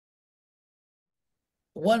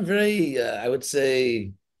One very, I would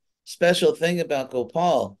say, special thing about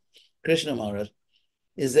Gopal, Krishna Maharaj,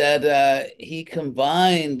 is that he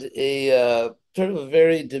combined a sort of a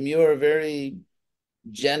very demure, very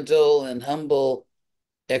gentle and humble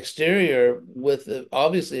exterior with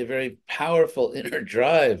obviously a very powerful inner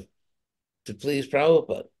drive to please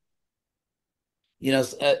Prabhupada.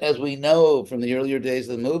 As we know from the earlier days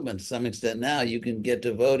of the movement, to some extent now, you can get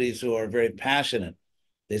devotees who are very passionate.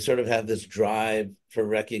 They sort of have this drive for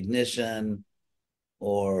recognition,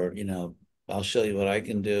 or, I'll show you what I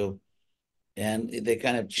can do. And they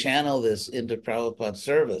kind of channel this into Prabhupada's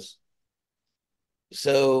service.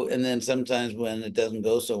 So, and then sometimes when it doesn't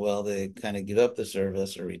go so well, they kind of give up the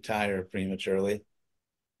service or retire prematurely.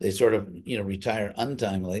 They sort of, retire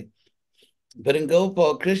untimely. But in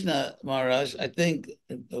Gopal Krishna Maharaj, I think,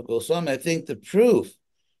 Goswami, I think the proof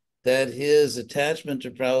that his attachment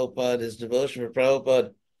to Prabhupada, his devotion for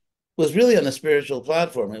Prabhupada, was really on a spiritual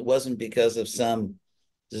platform. It wasn't because of some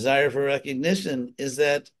desire for recognition, is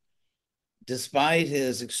that despite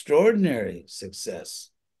his extraordinary success,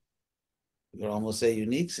 you could almost say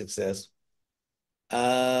unique success,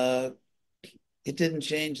 uh, it didn't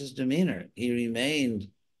change his demeanor. He remained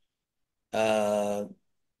uh,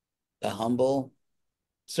 a humble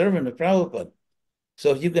servant of Prabhupada.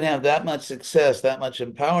 So if you can have that much success, that much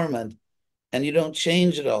empowerment, and you don't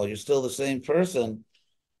change at all, you're still the same person,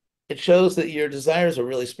 it shows that your desires are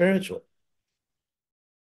really spiritual.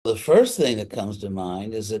 The first thing that comes to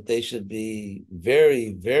mind is that they should be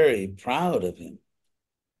very, very proud of him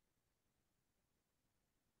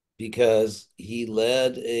because he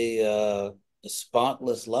led a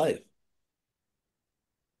spotless life.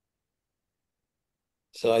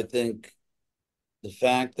 So I think the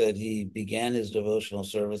fact that he began his devotional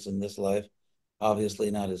service in this life,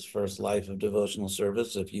 obviously not his first life of devotional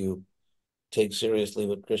service, if you take seriously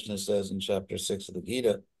what Krishna says in chapter 6 of the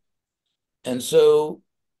Gita. And so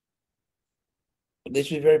they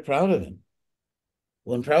should be very proud of him.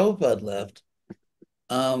 When Prabhupada left,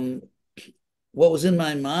 um, what was in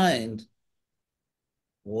my mind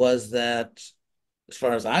was that, as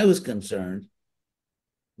far as I was concerned,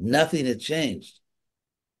 nothing had changed.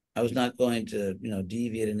 I was not going to,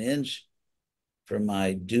 deviate an inch from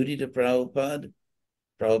my duty to Prabhupada.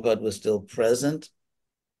 Prabhupada was still present,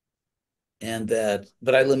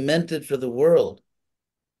 but I lamented for the world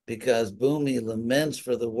because Bhumi laments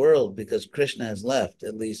for the world because Krishna has left,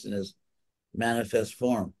 at least in his manifest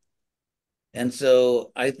form. And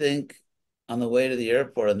so I think on the way to the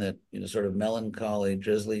airport on that, sort of melancholy,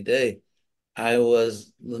 drizzly day, I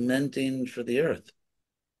was lamenting for the earth,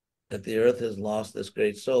 that the earth has lost this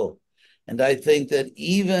great soul. And I think that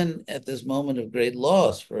even at this moment of great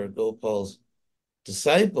loss for Gopal's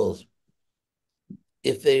disciples,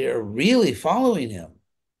 if they are really following him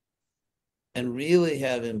and really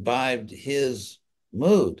have imbibed his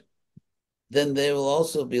mood, then they will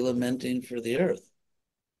also be lamenting for the earth,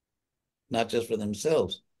 not just for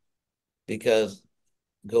themselves, because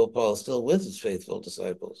Gopal is still with his faithful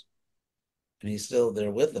disciples and he's still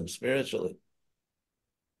there with them spiritually.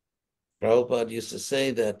 Prabhupada used to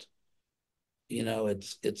say that,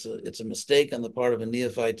 it's a mistake on the part of a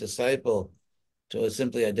neophyte disciple to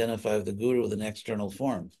simply identify with the guru with an external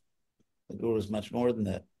form. The guru is much more than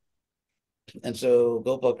that. And so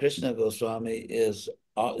Gopal Krishna Goswami is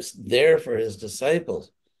there for his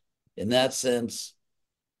disciples. In that sense,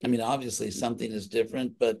 I mean, obviously something is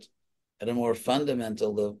different, but at a more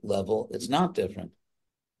fundamental level, it's not different.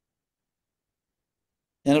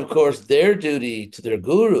 And of course, their duty to their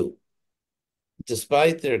guru,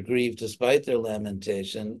 despite their grief, despite their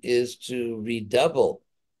lamentation, is to redouble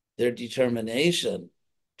their determination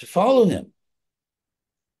to follow him,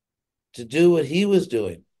 to do what he was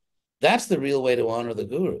doing. That's the real way to honor the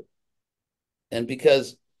guru. And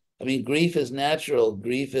because, I mean, grief is natural.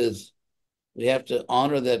 We have to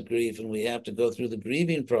honor that grief and we have to go through the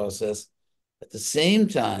grieving process. At the same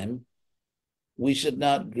time, we should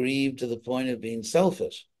not grieve to the point of being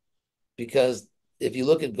selfish. Because if you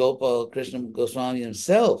look at Gopal Krishna Goswami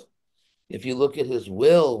himself, if you look at his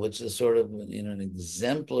will, which is sort of, an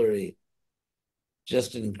exemplary,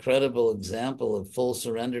 just an incredible example of full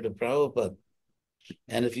surrender to Prabhupada.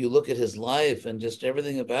 And if you look at his life and just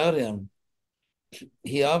everything about him,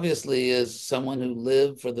 he obviously is someone who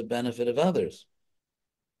lived for the benefit of others,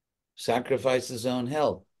 sacrificed his own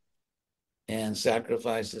health and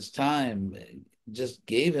sacrificed his time, just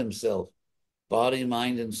gave himself, body,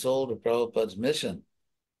 mind, and soul to Prabhupada's mission.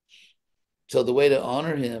 So the way to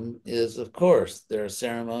honor him is, of course, there are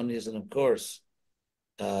ceremonies, and of course,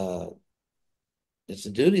 uh, it's the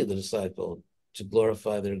duty of the disciple to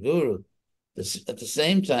glorify their guru. At the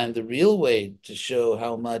same time, the real way to show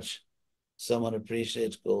how much someone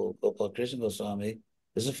appreciates Gopal Krishna Goswami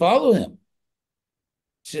is to follow him,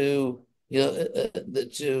 to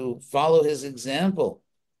to follow his example,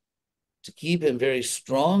 to keep him very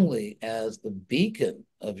strongly as the beacon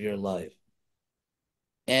of your life.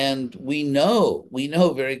 And we know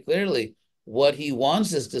very clearly what he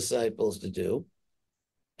wants his disciples to do.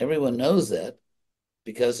 Everyone knows that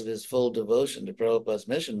because of his full devotion to Prabhupada's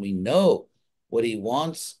mission. We know what he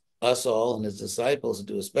wants us all and his disciples to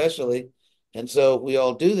do especially. And so we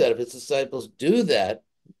all do that. If his disciples do that,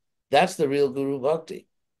 that's the real Guru Bhakti.